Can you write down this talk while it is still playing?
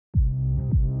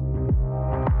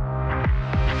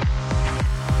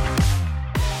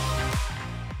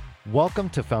Welcome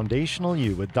to Foundational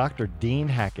You with Dr. Dean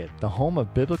Hackett, the home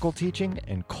of biblical teaching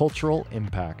and cultural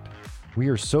impact. We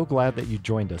are so glad that you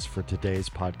joined us for today's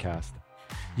podcast.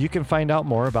 You can find out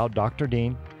more about Dr.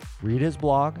 Dean, read his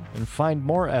blog, and find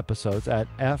more episodes at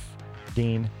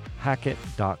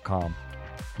fdeanhackett.com.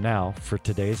 Now for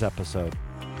today's episode.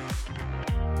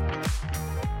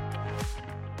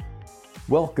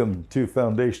 Welcome to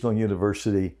Foundational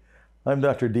University. I'm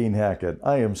Dr. Dean Hackett.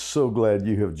 I am so glad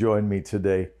you have joined me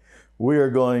today. We are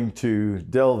going to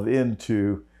delve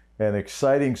into an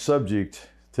exciting subject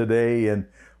today and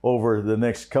over the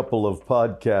next couple of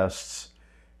podcasts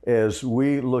as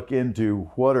we look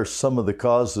into what are some of the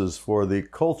causes for the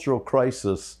cultural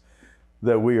crisis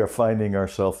that we are finding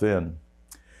ourselves in.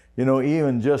 You know,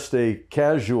 even just a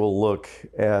casual look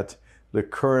at the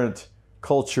current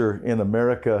culture in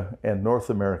America and North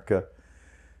America,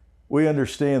 we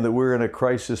understand that we're in a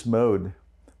crisis mode.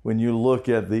 When you look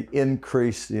at the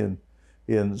increase in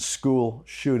school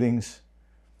shootings,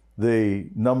 the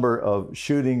number of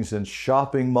shootings in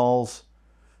shopping malls,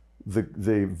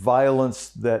 the violence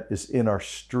that is in our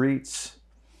streets,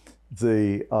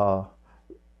 the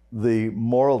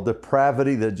moral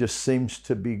depravity that just seems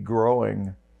to be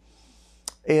growing,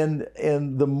 and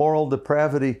the moral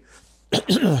depravity,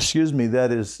 excuse me,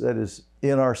 that is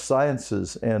in our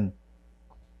sciences and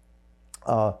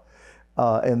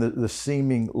the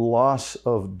seeming loss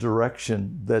of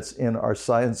direction that's in our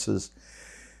sciences.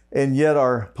 And yet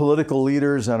our political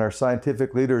leaders and our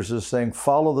scientific leaders are saying,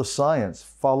 follow the science,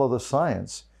 follow the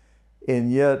science.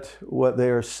 And yet what they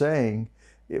are saying,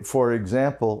 for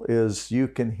example, is you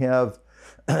can have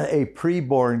a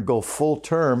preborn go full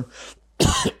term,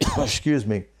 excuse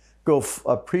me,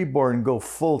 a preborn go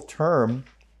full term,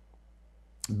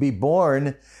 be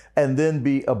born, and then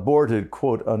be aborted,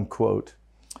 quote unquote.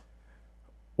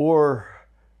 Or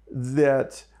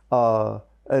that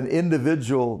an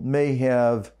individual may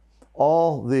have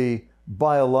all the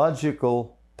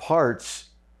biological parts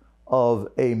of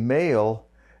a male,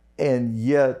 and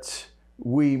yet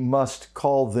we must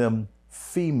call them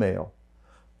female,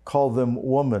 call them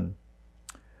woman.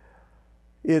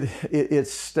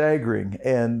 It's staggering.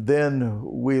 And then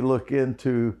we look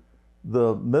into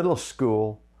the middle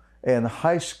school and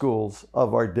high schools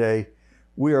of our day.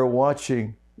 We are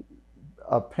watching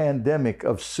a pandemic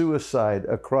of suicide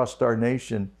across our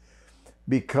nation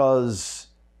because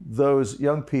those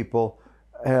young people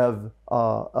have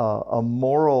a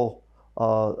moral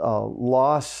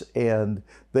loss, and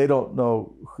they don't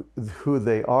know who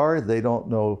they are. They don't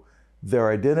know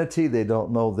their identity. They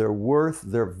don't know their worth,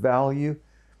 their value,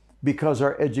 because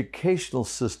our educational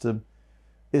system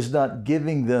is not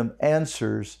giving them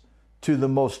answers to the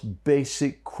most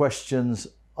basic questions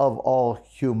of all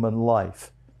human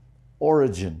life.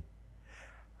 Origin.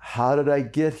 How did I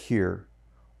get here?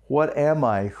 What am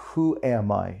I? Who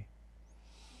am I?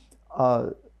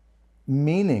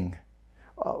 Meaning.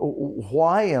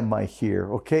 Why am I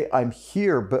here? Okay, I'm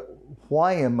here, but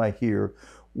why am I here?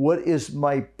 What is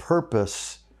my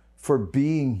purpose for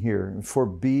being here, for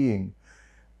being?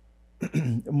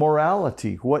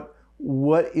 Morality. What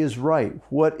is right?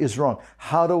 What is wrong?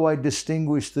 How do I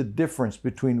distinguish the difference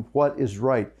between what is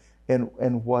right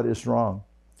and what is wrong?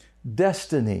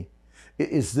 Destiny.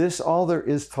 Is this all there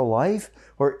is to life?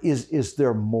 Or is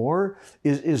there more?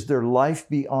 Is there life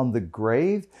beyond the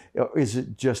grave? Or is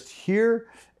it just here?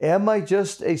 Am I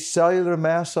just a cellular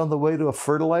mass on the way to a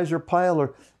fertilizer pile?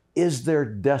 Or is there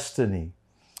destiny?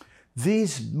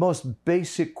 These most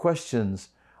basic questions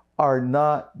are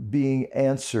not being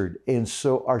answered. And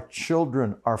so our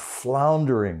children are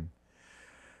floundering.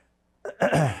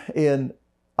 And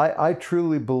I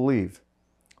truly believe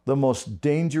the most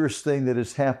dangerous thing that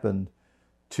has happened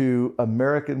to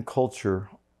American culture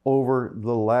over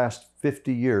the last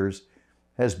 50 years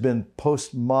has been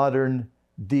postmodern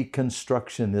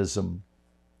deconstructionism.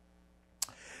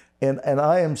 And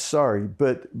I am sorry,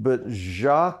 but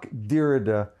Jacques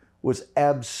Derrida was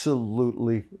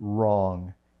absolutely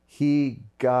wrong. He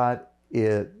got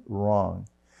it wrong.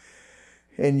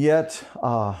 And yet,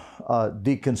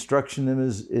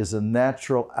 deconstructionism is a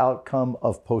natural outcome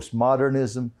of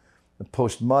postmodernism.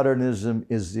 Postmodernism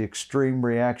is the extreme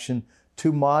reaction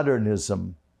to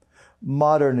modernism.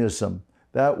 Modernism,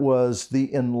 that was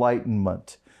the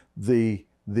Enlightenment, the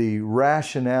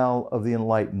rationale of the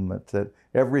Enlightenment, that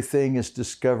everything is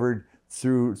discovered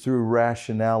through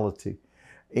rationality.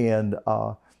 And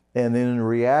in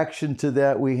reaction to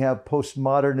that, we have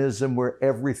postmodernism, where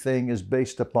everything is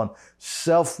based upon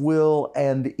self-will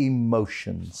and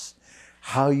emotions.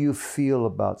 How you feel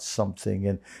about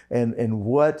something and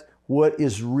what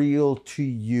is real to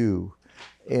you.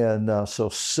 so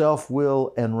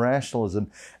self-will and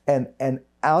rationalism. And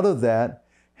out of that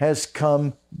has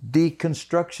come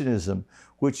deconstructionism,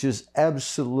 which is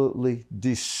absolutely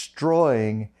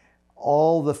destroying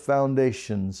all the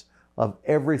foundations of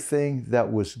everything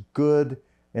that was good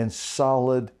and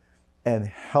solid and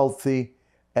healthy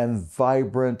and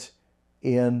vibrant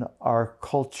in our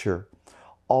culture.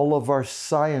 All of our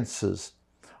sciences,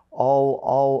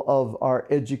 all of our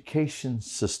education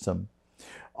system,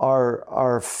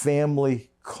 our family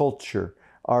culture,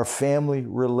 our family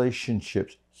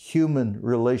relationships, human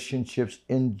relationships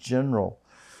in general,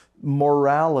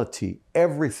 morality,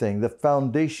 everything, the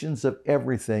foundations of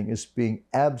everything is being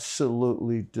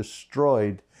absolutely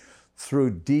destroyed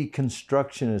through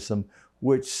deconstructionism,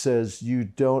 which says you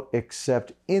don't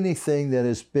accept anything that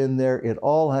has been there. It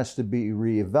all has to be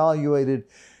reevaluated.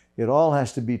 It all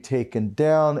has to be taken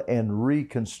down and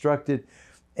reconstructed.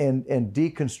 And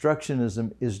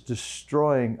deconstructionism is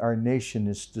destroying our nation,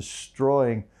 is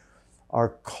destroying our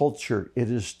culture.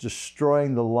 It is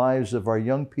destroying the lives of our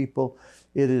young people.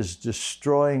 It is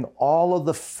destroying all of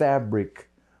the fabric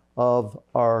of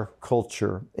our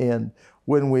culture. And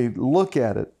when we look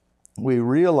at it, we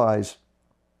realize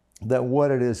that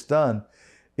what it has done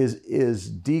is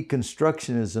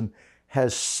deconstructionism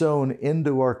has sown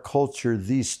into our culture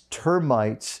these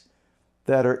termites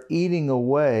that are eating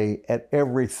away at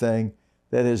everything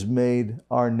that has made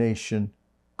our nation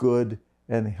good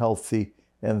and healthy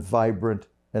and vibrant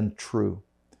and true.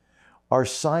 Our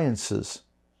sciences,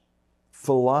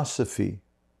 philosophy,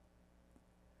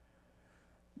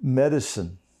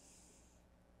 medicine,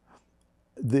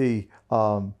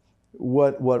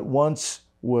 what once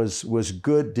was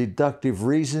good deductive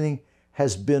reasoning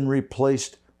has been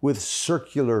replaced with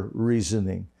circular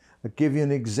reasoning. I'll give you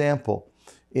an example.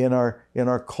 In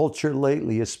our culture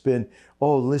lately, it's been,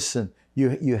 oh, listen,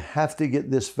 you have to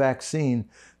get this vaccine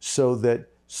so that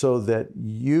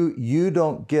you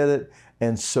don't get it,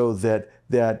 and so that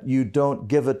you don't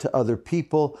give it to other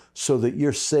people, so that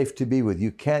you're safe to be with.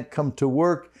 You can't come to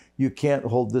work, you can't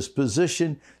hold this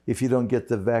position if you don't get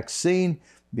the vaccine,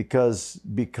 because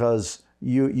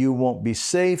you won't be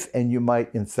safe and you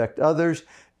might infect others.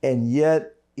 And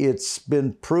yet it's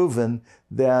been proven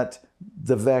that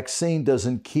the vaccine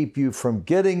doesn't keep you from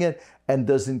getting it and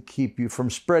doesn't keep you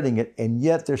from spreading it. And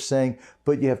yet they're saying,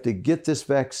 but you have to get this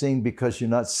vaccine because you're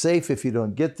not safe if you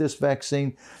don't get this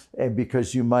vaccine, and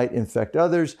because you might infect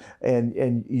others,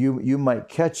 and you might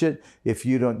catch it. If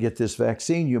you don't get this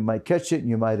vaccine, you might catch it and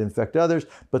you might infect others,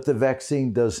 but the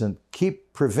vaccine doesn't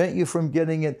prevent you from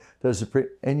getting it.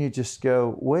 And you just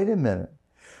go, wait a minute.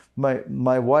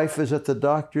 My wife was at the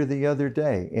doctor the other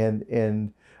day,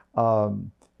 and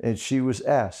she was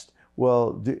asked,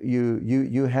 well,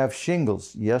 you have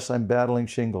shingles. Yes, I'm battling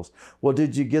shingles. Well,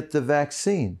 did you get the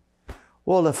vaccine?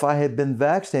 Well, if I had been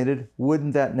vaccinated,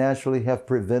 wouldn't that naturally have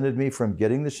prevented me from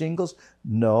getting the shingles?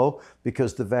 No,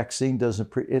 because the vaccine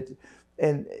doesn't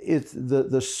and it's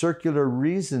the circular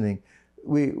reasoning.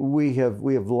 We have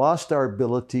lost our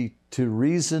ability to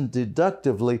reason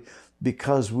deductively,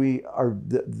 because we are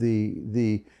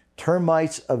the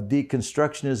termites of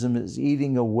deconstructionism is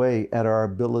eating away at our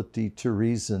ability to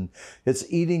reason. It's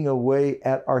eating away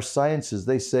at our sciences.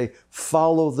 They say,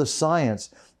 follow the science.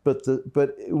 But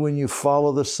when you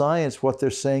follow the science, what they're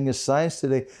saying is science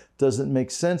today doesn't make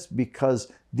sense,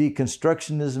 because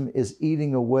deconstructionism is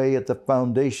eating away at the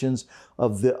foundations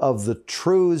of the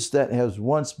truths that has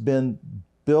once been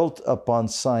built upon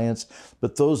science,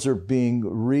 but those are being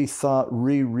rethought,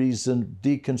 re-reasoned,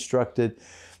 deconstructed.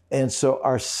 And so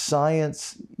our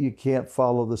science, you can't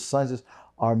follow the sciences.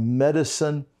 Our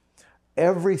medicine,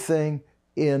 everything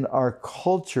in our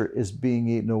culture is being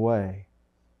eaten away.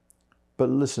 But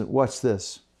listen, watch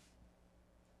this.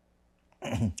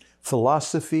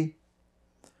 Philosophy,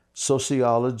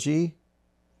 sociology,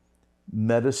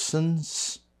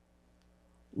 medicines,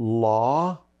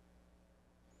 law,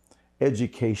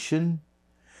 education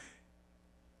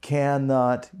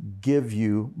cannot give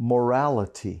you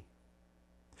morality.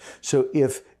 So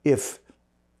if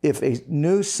a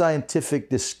new scientific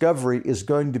discovery is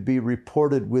going to be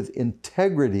reported with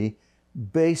integrity,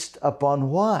 based upon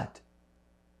what?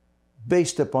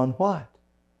 Based upon what?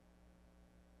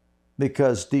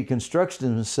 Because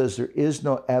deconstructionism says there is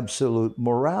no absolute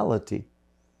morality,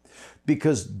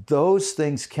 because those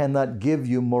things cannot give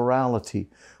you morality.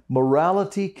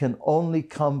 Morality can only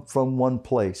come from one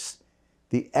place: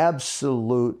 the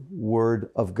absolute Word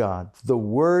of God. The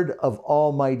Word of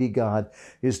Almighty God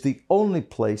is the only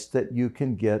place that you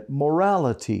can get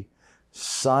morality.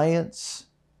 Science,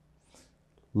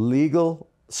 legal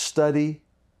study,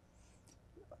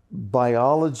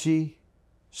 biology,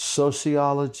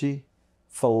 sociology,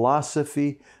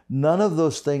 philosophy. None of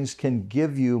those things can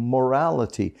give you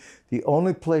morality. The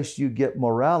only place you get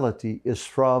morality is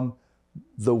from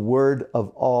the Word of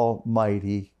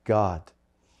Almighty God.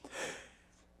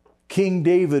 King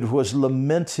David was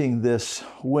lamenting this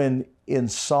when in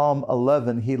Psalm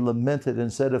 11 he lamented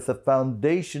and said, if the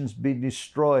foundations be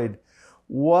destroyed,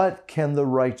 what can the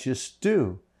righteous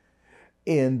do?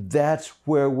 And that's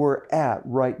where we're at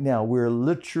right now. We're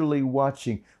literally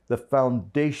watching the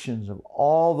foundations of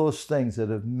all those things that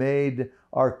have made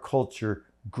our culture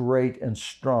great and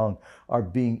strong are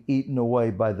being eaten away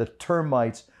by the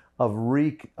termites of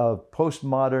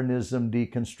postmodernism,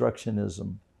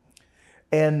 deconstructionism.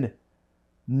 And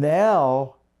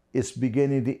now it's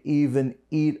beginning to even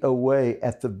eat away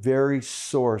at the very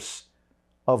source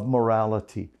of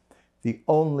morality, the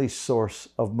only source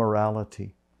of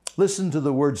morality. Listen to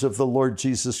the words of the Lord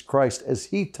Jesus Christ as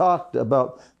he talked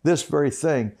about this very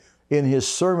thing in his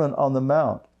Sermon on the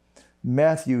Mount.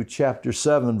 Matthew chapter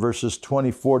 7, verses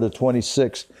 24 to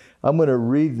 26. I'm going to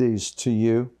read these to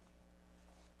you.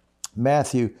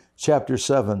 Matthew chapter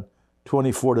 7,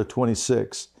 24 to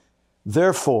 26.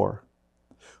 Therefore,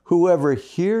 whoever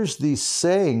hears these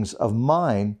sayings of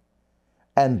mine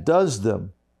and does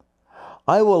them,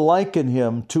 I will liken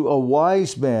him to a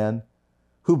wise man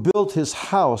who built his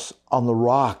house on the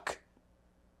rock.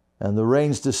 And the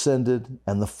rains descended,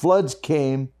 and the floods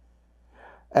came,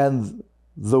 and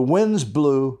the winds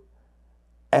blew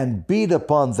and beat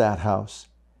upon that house,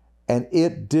 and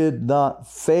it did not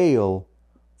fail,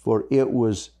 for it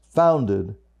was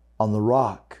founded on the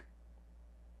rock.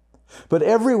 But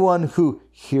everyone who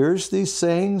hears these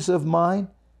sayings of mine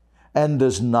and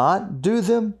does not do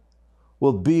them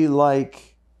will be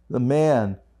like the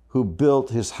man who built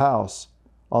his house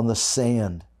on the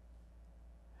sand.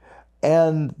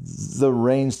 And the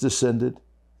rains descended,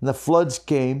 and the floods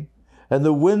came, and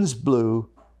the winds blew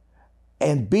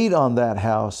and beat on that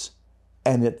house,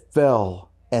 and it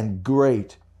fell, and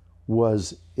great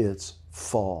was its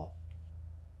fall.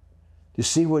 Do you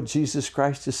see what Jesus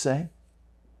Christ is saying?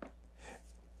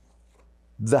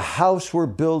 The house we're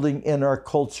building in our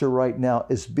culture right now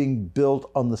is being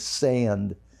built on the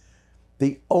sand.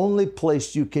 The only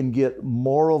place you can get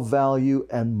moral value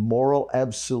and moral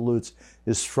absolutes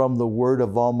is from the Word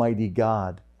of Almighty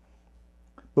God.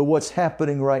 But what's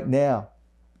happening right now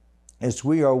is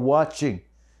we are watching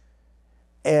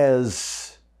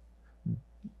as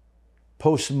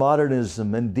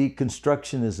postmodernism and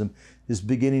deconstructionism is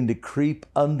beginning to creep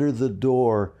under the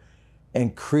door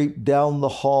and creep down the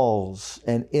halls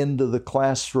and into the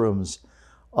classrooms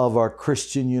of our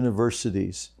Christian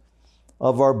universities,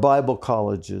 of our Bible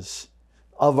colleges,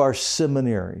 of our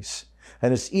seminaries.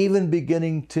 And it's even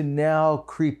beginning to now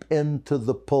creep into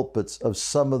the pulpits of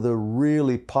some of the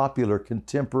really popular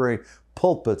contemporary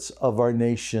pulpits of our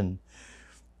nation.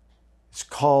 It's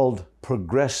called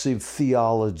progressive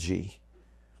theology.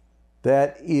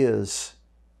 That is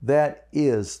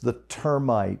the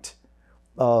termite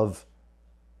of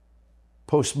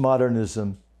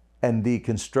postmodernism and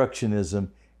deconstructionism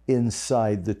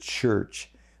inside the church.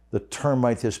 The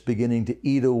termite that's beginning to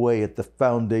eat away at the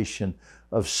foundation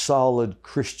of solid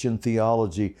Christian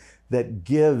theology that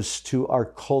gives to our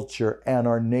culture and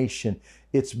our nation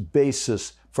its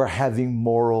basis for having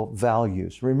moral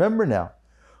values. Remember now,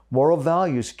 moral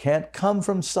values can't come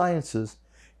from sciences,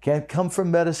 can't come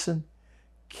from medicine,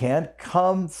 can't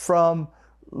come from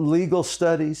legal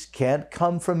studies, can't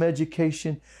come from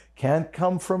education, can't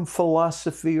come from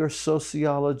philosophy or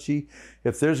sociology.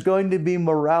 If there's going to be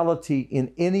morality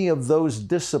in any of those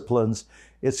disciplines,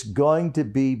 it's going to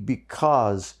be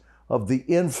because of the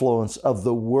influence of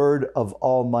the Word of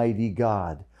Almighty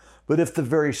God. But if the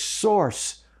very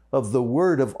source of the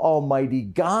Word of Almighty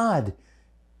God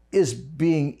is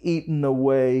being eaten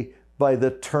away by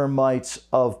the termites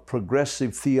of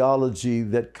progressive theology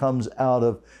that comes out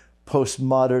of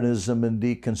postmodernism and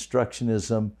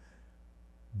deconstructionism,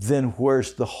 then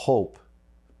where's the hope?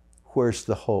 Where's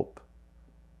the hope?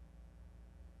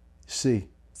 See,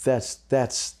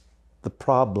 that's the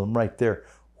problem right there.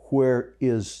 Where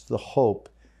is the hope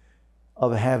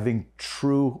of having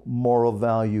true moral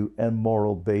value and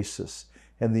moral basis?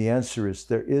 And the answer is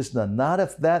there is none. Not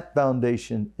if that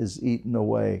foundation is eaten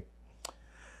away.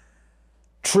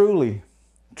 Truly,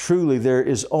 there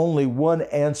is only one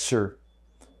answer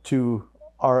to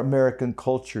our American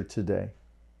culture today.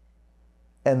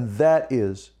 And that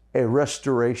is a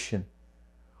restoration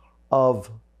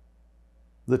of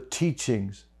the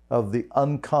teachings of the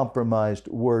uncompromised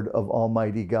Word of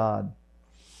Almighty God.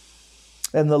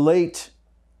 In the late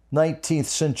 19th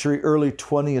century, early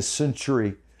 20th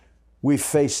century, we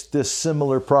faced this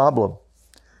similar problem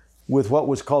with what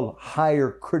was called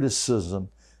higher criticism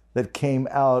that came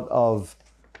out of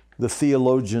the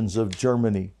theologians of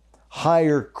Germany.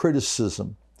 Higher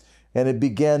criticism. And it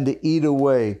began to eat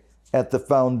away at the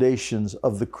foundations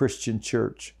of the Christian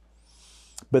church.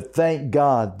 But thank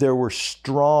God there were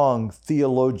strong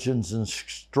theologians and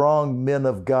strong men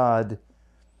of God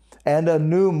and a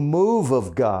new move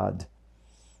of God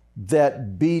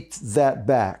that beat that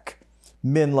back.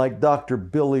 Men like Dr.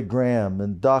 Billy Graham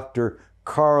and Dr.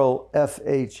 Carl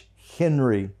F.H.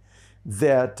 Henry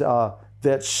that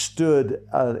stood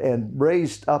and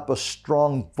raised up a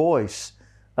strong voice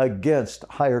against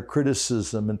higher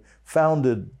criticism and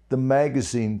founded the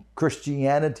magazine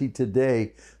Christianity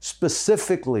Today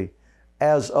specifically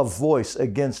as a voice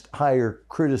against higher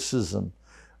criticism.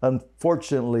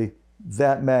 Unfortunately,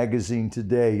 that magazine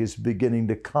today is beginning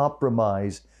to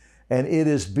compromise, and it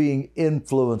is being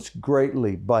influenced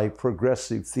greatly by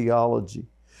progressive theology.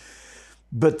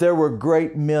 But there were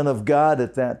great men of God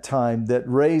at that time that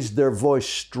raised their voice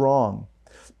strong.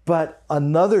 But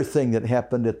another thing that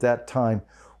happened at that time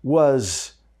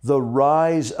was the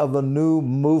rise of a new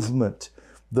movement,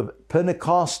 the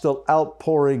Pentecostal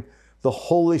outpouring, the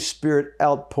Holy Spirit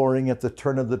outpouring at the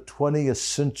turn of the 20th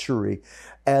century,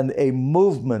 and a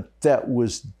movement that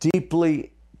was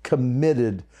deeply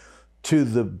committed to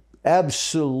the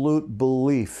absolute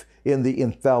belief in the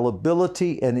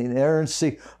infallibility and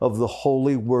inerrancy of the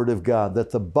Holy Word of God, that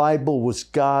the Bible was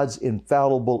God's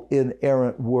infallible,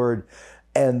 inerrant Word.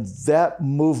 And that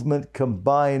movement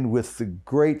combined with the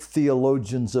great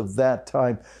theologians of that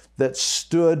time that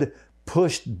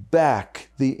pushed back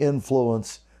the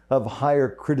influence of higher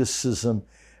criticism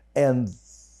and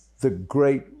the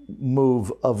great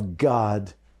move of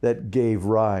God that gave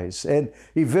rise and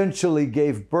eventually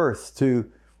gave birth to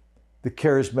the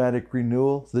charismatic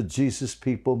renewal, the Jesus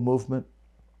People movement.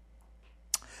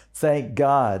 Thank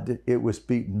God it was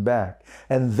beaten back.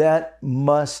 And that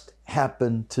must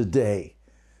happen today.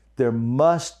 There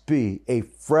must be a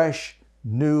fresh,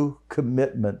 new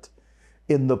commitment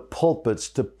in the pulpits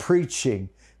to preaching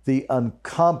the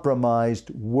uncompromised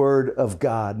Word of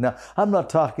God. Now, I'm not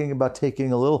talking about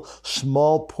taking a little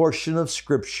small portion of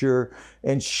Scripture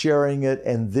and sharing it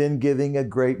and then giving a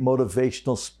great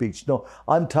motivational speech. No,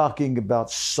 I'm talking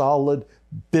about solid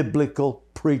biblical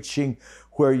preaching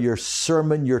where your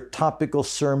sermon, your topical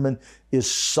sermon is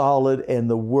solid and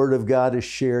the Word of God is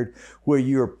shared, where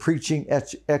you are preaching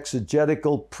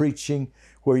exegetical preaching,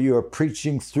 where you are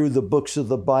preaching through the books of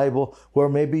the Bible, where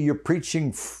maybe you're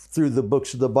preaching through the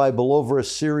books of the Bible over a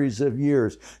series of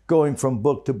years, going from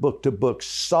book to book to book.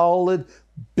 Solid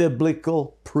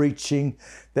biblical preaching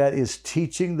that is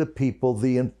teaching the people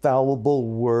the infallible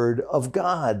Word of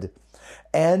God.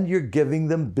 And you're giving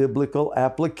them biblical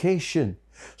application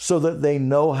so that they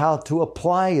know how to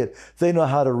apply it. They know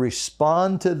how to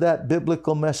respond to that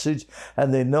biblical message,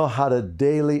 and they know how to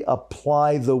daily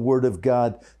apply the Word of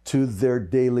God to their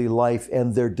daily life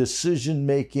and their decision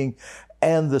making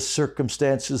and the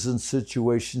circumstances and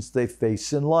situations they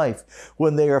face in life.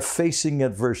 When they are facing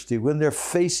adversity, when they're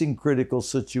facing critical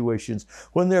situations,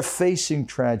 when they're facing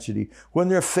tragedy, when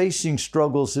they're facing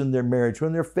struggles in their marriage,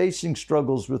 when they're facing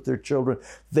struggles with their children,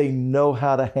 they know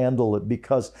how to handle it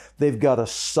because they've got a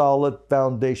solid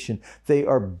foundation. They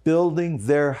are building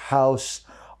their house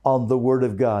on the Word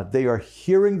of God. They are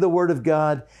hearing the Word of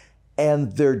God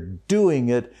and they're doing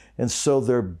it, and so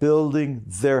they're building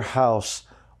their house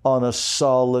on a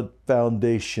solid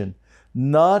foundation,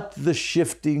 not the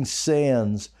shifting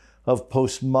sands of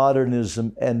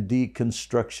postmodernism and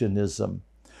deconstructionism,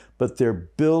 but they're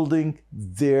building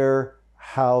their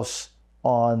house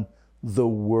on the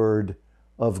Word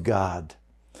of God.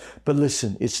 But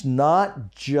listen, it's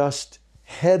not just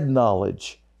head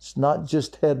knowledge. It's not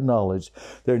just head knowledge.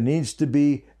 There needs to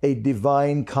be a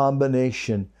divine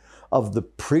combination of the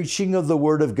preaching of the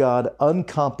Word of God,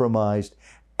 uncompromised,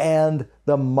 and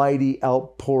the mighty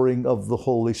outpouring of the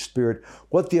Holy Spirit.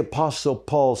 What the Apostle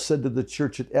Paul said to the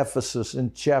church at Ephesus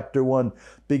in chapter 1,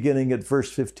 beginning at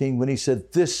verse 15, when he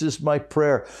said, "This is my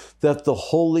prayer, that the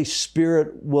Holy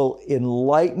Spirit will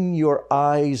enlighten your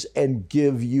eyes and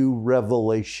give you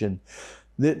revelation."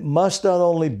 It must not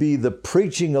only be the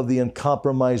preaching of the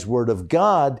uncompromised Word of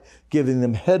God, giving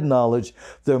them head knowledge,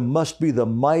 there must be the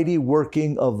mighty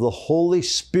working of the Holy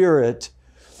Spirit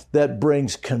that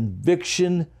brings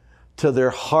conviction to their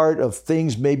heart of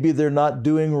things maybe they're not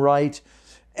doing right,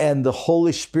 and the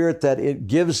Holy Spirit, that it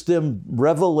gives them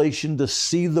revelation to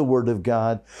see the Word of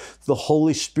God. The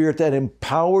Holy Spirit that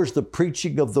empowers the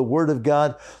preaching of the Word of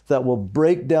God, that will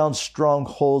break down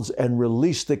strongholds and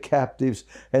release the captives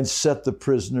and set the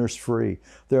prisoners free.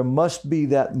 There must be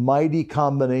that mighty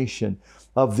combination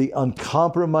of the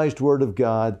uncompromised Word of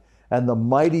God and the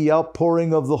mighty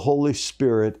outpouring of the Holy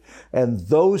Spirit. And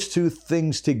those two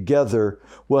things together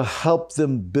will help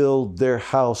them build their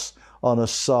house on a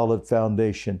solid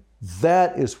foundation.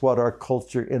 That is what our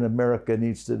culture in America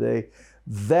needs today.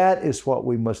 That is what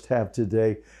we must have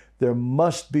today. There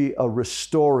must be a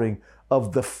restoring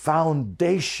of the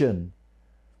foundation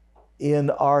in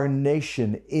our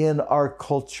nation, in our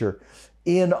culture,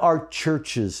 in our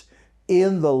churches,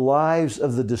 in the lives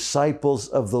of the disciples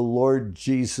of the Lord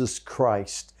Jesus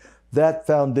Christ. That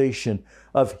foundation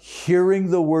of hearing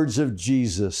the words of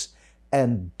Jesus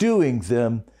and doing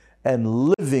them and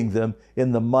living them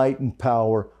in the might and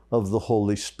power of the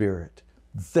Holy Spirit.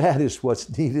 That is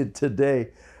what's needed today.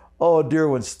 Oh, dear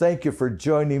ones, thank you for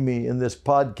joining me in this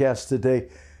podcast today.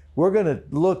 We're going to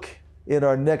look in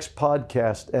our next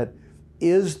podcast at,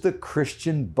 is the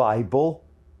Christian Bible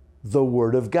the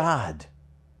Word of God?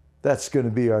 That's going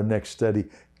to be our next study.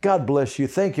 God bless you.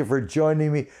 Thank you for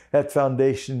joining me at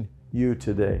Foundation U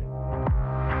today.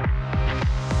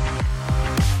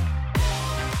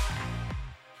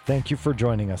 Thank you for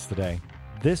joining us today.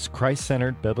 This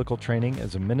Christ-centered biblical training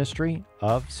is a ministry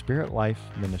of Spirit Life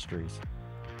Ministries.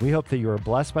 We hope that you are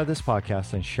blessed by this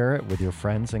podcast and share it with your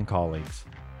friends and colleagues.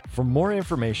 For more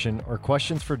information or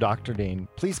questions for Dr. Dean,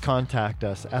 please contact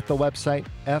us at the website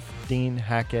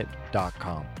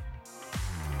fdeanhackett.com.